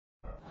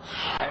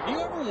Have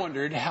you ever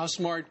wondered how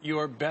smart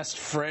your best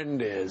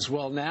friend is?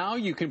 Well, now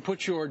you can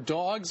put your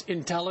dog's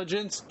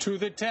intelligence to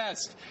the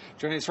test.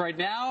 Joining us right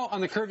now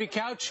on the curvy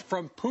couch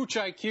from Pooch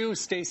IQ,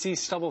 Stacy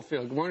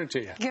Stubblefield. Good morning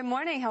to you. Good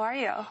morning. How are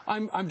you?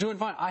 I'm doing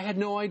fine. I had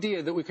no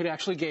idea that we could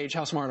actually gauge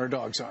how smart our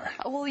dogs are.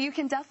 Well, you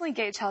can definitely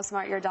gauge how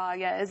smart your dog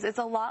is. It's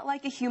a lot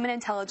like a human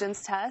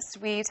intelligence test.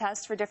 We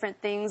test for different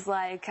things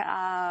like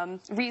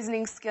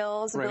reasoning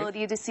skills,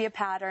 ability to see a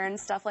pattern,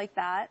 stuff like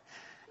that.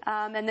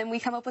 And then we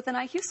come up with an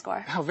IQ score.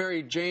 How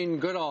very Jane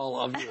Goodall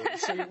of you.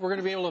 So we're going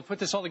to be able to put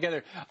this all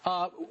together.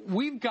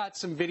 We've got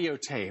some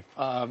videotape.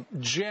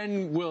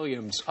 Jen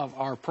Williams of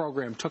our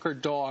program took her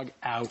dog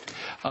out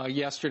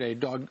yesterday,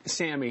 dog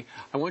Sammy.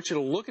 I want you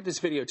to look at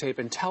this videotape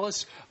and tell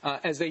us,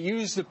 as they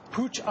use the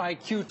Pooch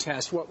IQ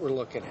test, what we're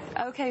looking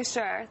at. Okay,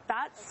 sure.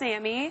 That's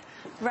Sammy.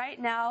 Right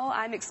now,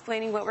 I'm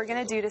explaining what we're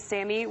going to do to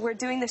Sammy. We're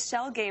doing the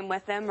shell game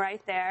with him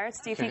right there.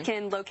 See if he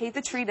can locate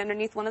the treat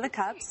underneath one of the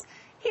cups.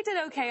 He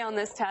did okay on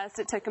this test.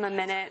 It took him a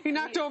minute. He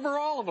knocked over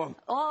all of them.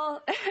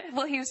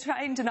 Well, he was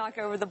trying to knock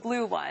over the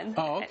blue one.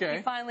 Oh, okay.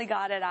 He finally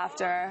got it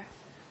after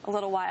a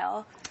little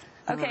while.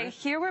 Okay,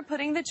 here we're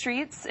putting the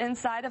treats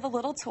inside of a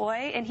little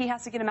toy, and he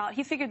has to get them out.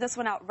 He figured this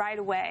one out right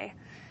away.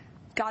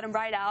 Got him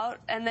right out,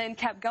 and then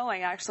kept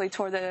going, actually,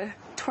 tore the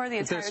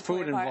entire There's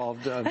food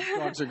involved.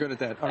 Dogs are good at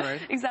that. All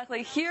right.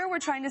 Exactly. Here we're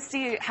trying to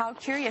see how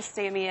curious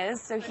Sammy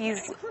is. So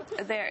he's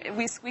there.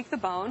 We squeak the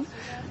bone,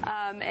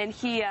 and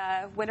he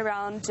went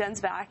around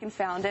Jen's back and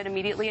found it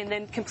immediately, and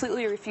then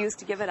completely refused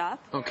to give it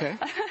up. Okay.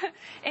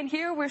 And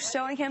here we're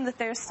showing him that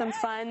there's some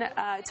fun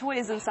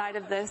toys inside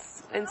of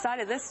this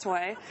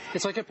toy.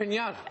 It's like a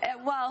piñata.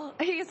 Well,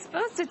 he's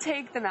supposed to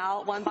take them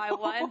out one by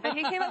one, but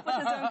he came up with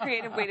his own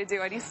creative way to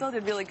do it. He still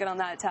did really good on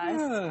that test.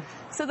 Yeah.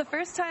 So the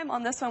first time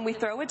on this one we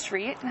throw a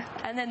treat,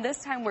 and then this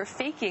time we're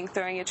faking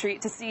throwing a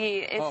treat to see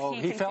if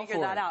he can figure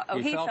that out. Oh,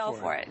 he fell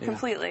for it. Yeah.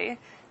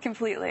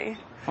 Completely.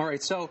 All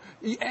right, so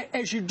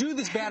as you do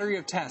this battery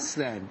of tests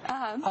then,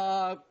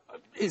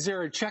 is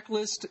there a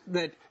checklist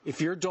that if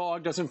your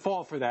dog doesn't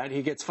fall for that,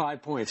 he gets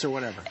 5 points or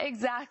whatever?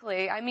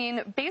 Exactly. I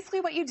mean, basically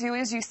what you do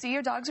is you see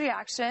your dog's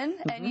reaction,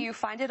 and you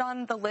find it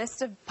on the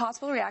list of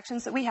possible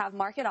reactions that we have,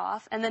 mark it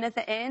off, and then at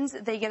the end,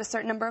 they get a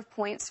certain number of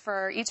points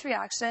for each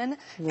reaction,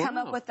 come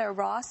up with their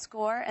raw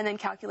score, and then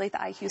calculate the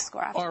IQ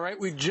score afterwards. All right,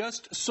 we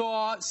just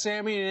saw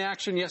Sammy in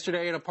action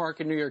yesterday at a park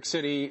in New York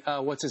City.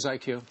 What's his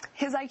IQ?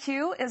 His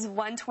IQ is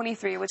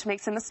 123, which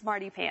makes him a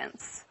smarty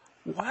pants.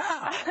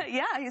 Wow.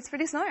 Yeah, he's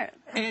pretty smart.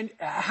 And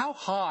how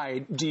high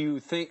do you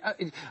think,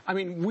 I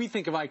mean, we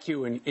think of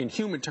IQ in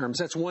human terms,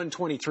 that's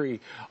 123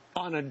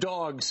 on a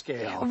dog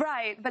scale.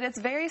 Right, but it's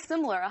very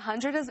similar.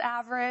 100 is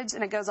average,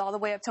 and it goes all the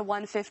way up to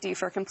 150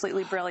 for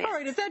completely brilliant. All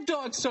right, if that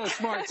dog's so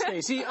smart,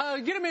 Stacy,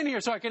 get him in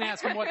here so I can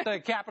ask him what the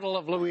capital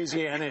of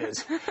Louisiana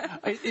is.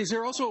 Is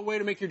there also a way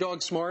to make your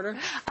dog smarter?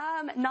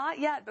 Not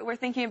yet, but we're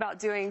thinking about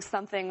doing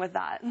something with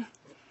that.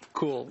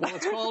 Cool. Well,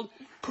 it's called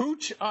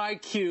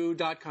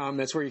PoochIQ.com.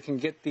 That's where you can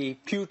get the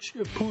Pooch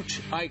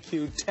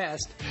IQ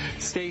test.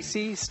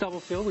 Stacy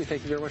Stubblefield, we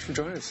thank you very much for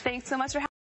joining us. Thanks so much for having me.